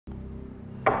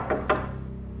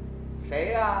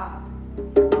谁呀？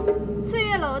翠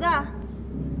月楼的。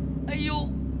哎呦，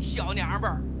小娘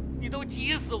们儿，你都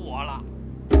急死我了，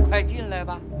快进来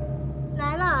吧。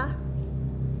来了。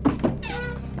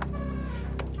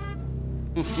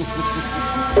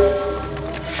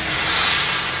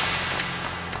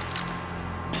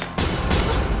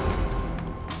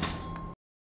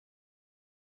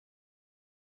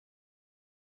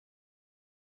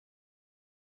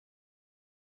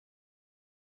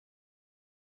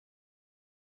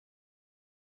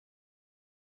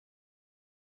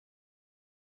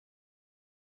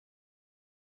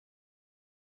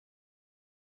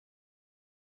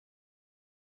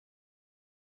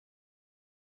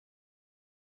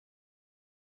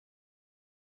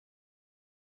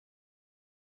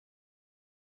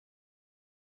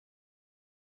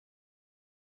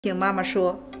听妈妈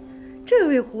说，这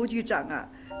位胡局长啊，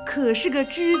可是个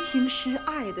知情识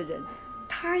爱的人。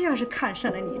他要是看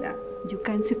上了你呢，你就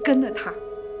干脆跟了他。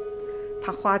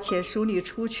他花钱赎你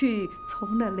出去，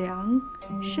从了良，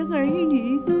生儿育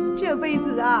女，这辈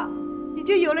子啊，你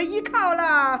就有了依靠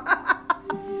了。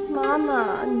妈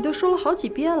妈，你都说了好几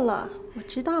遍了，我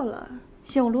知道了。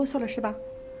嫌我啰嗦了是吧？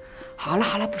好了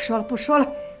好了，不说了不说了。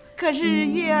可是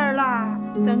月儿啦，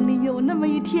等你有那么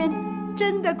一天，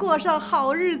真的过上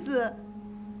好日子，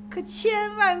可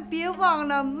千万别忘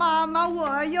了妈妈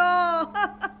我哟。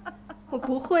我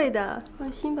不会的，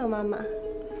放心吧，妈妈。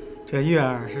这月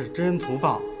儿是知恩图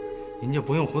报，您就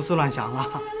不用胡思乱想了。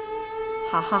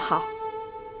好好好，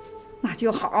那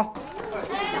就好。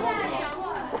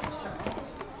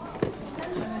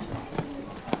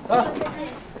走。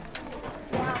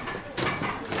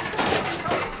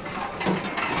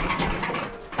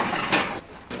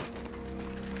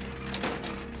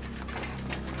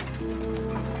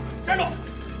站住！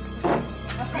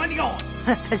干嘛你告我？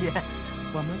大姐，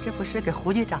我们这不是给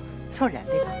胡局长送人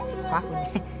的吗？花姑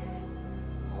娘。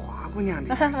花姑娘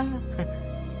的。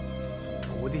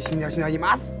徒弟心跳一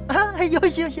码死。有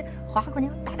行，花姑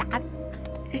娘大大的。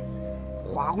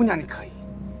花姑娘的可以，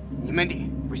你们的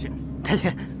不行。大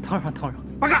姐，通融。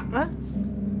报告。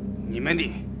你们的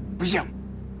不行。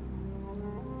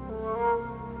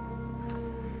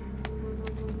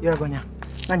月儿姑娘，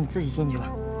那你自己进去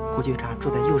吧。胡局长住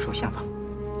在右手厢房。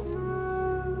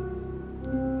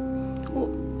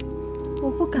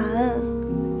我不敢。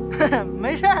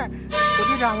没事儿，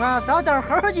胡局长啊，早等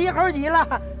猴急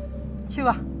了。去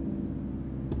吧。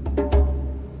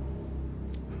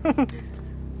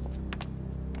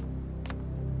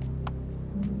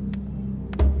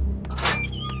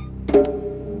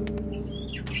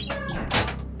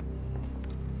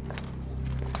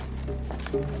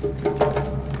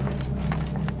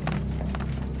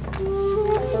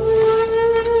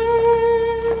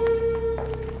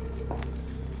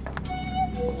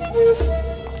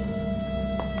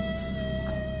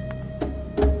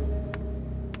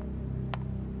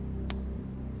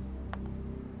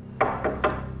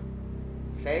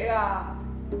谁呀？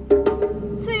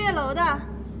翠月楼的。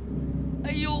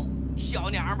哎呦，小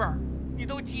娘们儿，你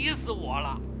都急死我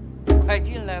了，快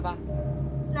进来吧。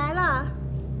来了。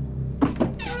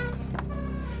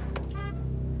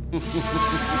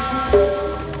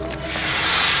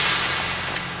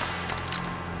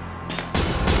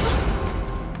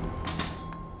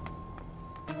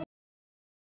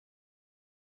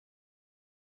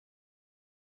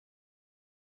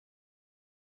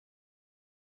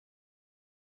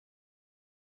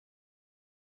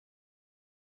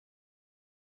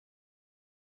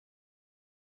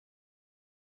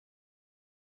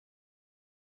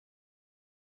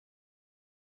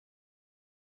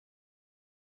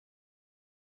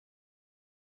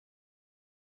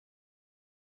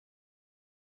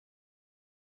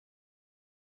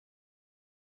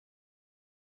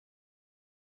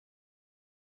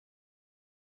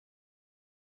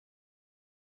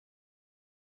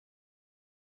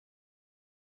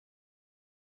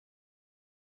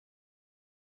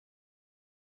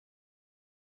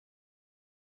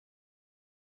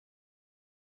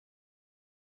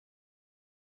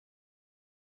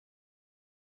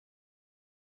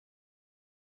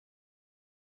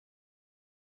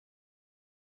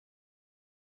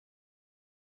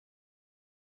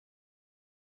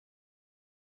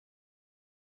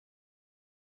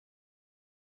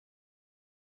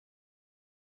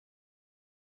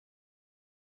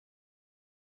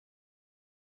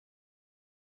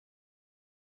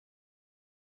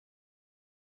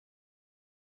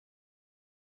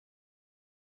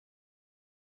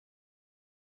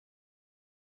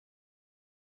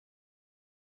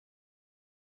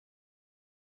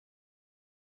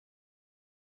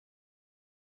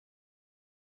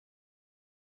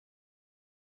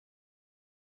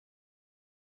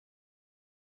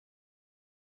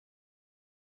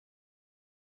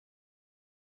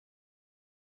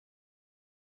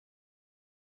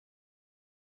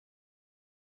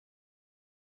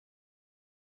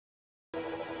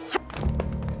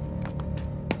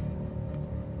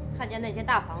见那间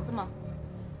大房子吗？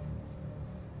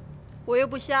我又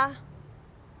不瞎。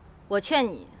我劝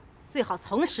你最好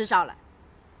从实招来。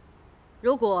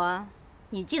如果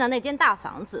你进了那间大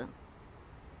房子，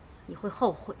你会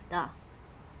后悔的。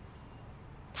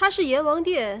它是阎王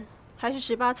殿还是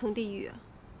18层地狱啊？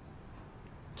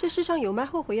这世上有卖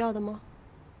后悔药的吗？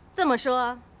这么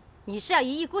说，你是要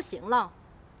一意孤行了？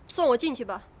送我进去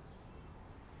吧。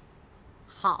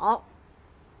好，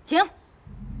请。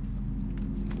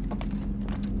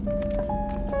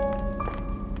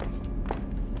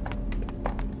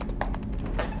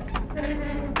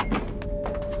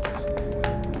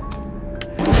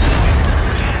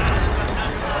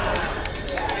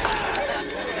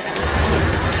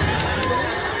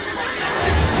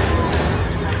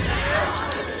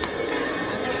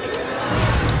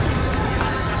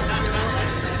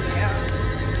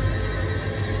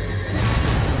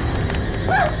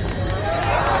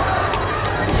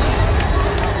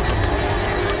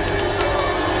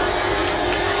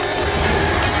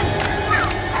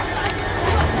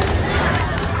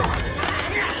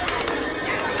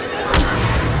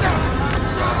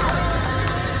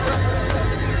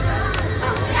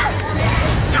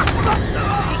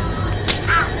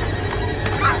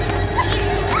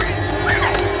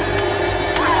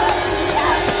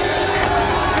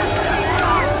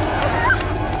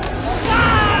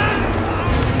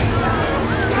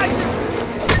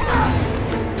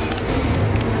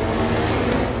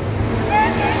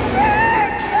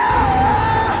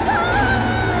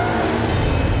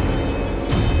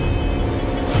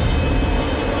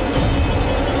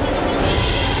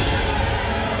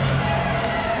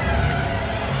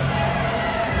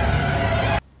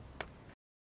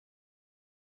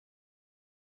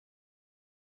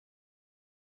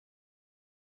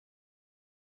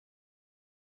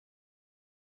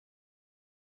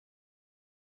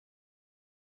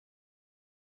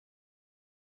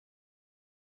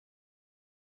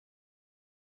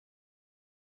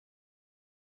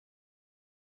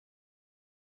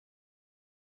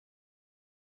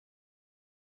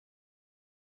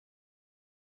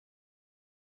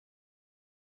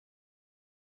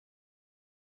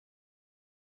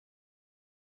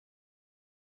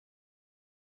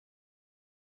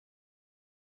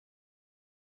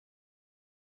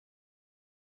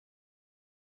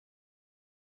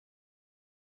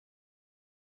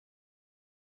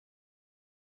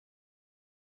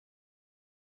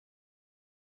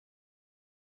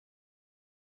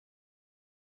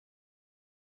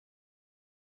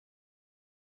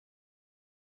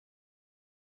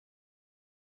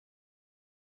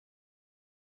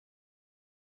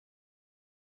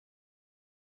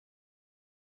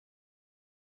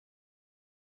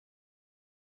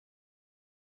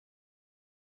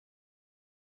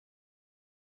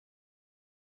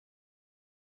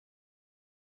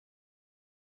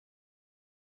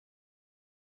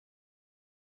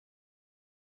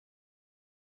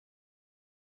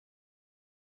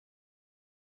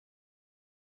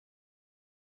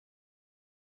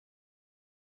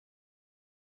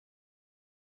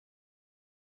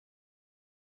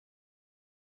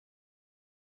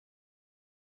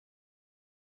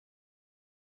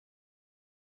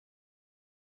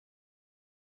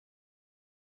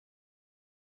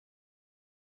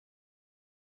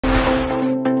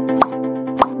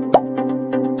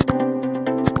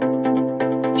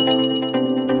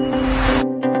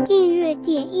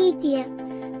点一点，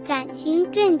感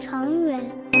情更长远。